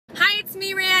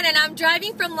and I'm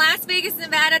driving from Las Vegas,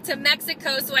 Nevada to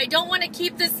Mexico, so I don't want to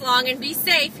keep this long and be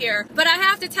safe here. But I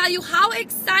have to tell you how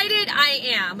excited I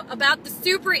am about the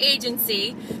Super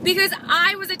Agency because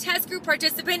I was a test group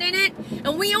participant in it,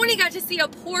 and we only got to see a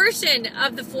portion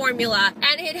of the formula,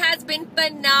 and it has been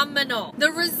phenomenal.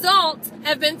 The results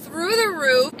have been through the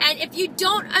roof, and if you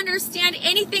don't understand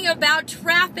anything about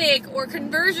traffic or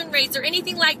conversion rates or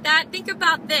anything like that, think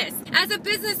about this. As a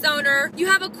business owner, you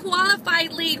have a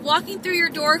qualified lead walking through your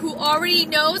door who already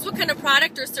knows what kind of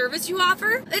product or service you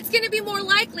offer. It's going to be more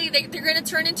likely that they're going to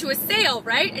turn into a sale,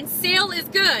 right? And sale is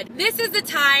good. This is the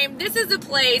time, this is the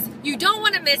place. You don't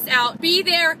want to miss out. Be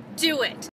there, do it.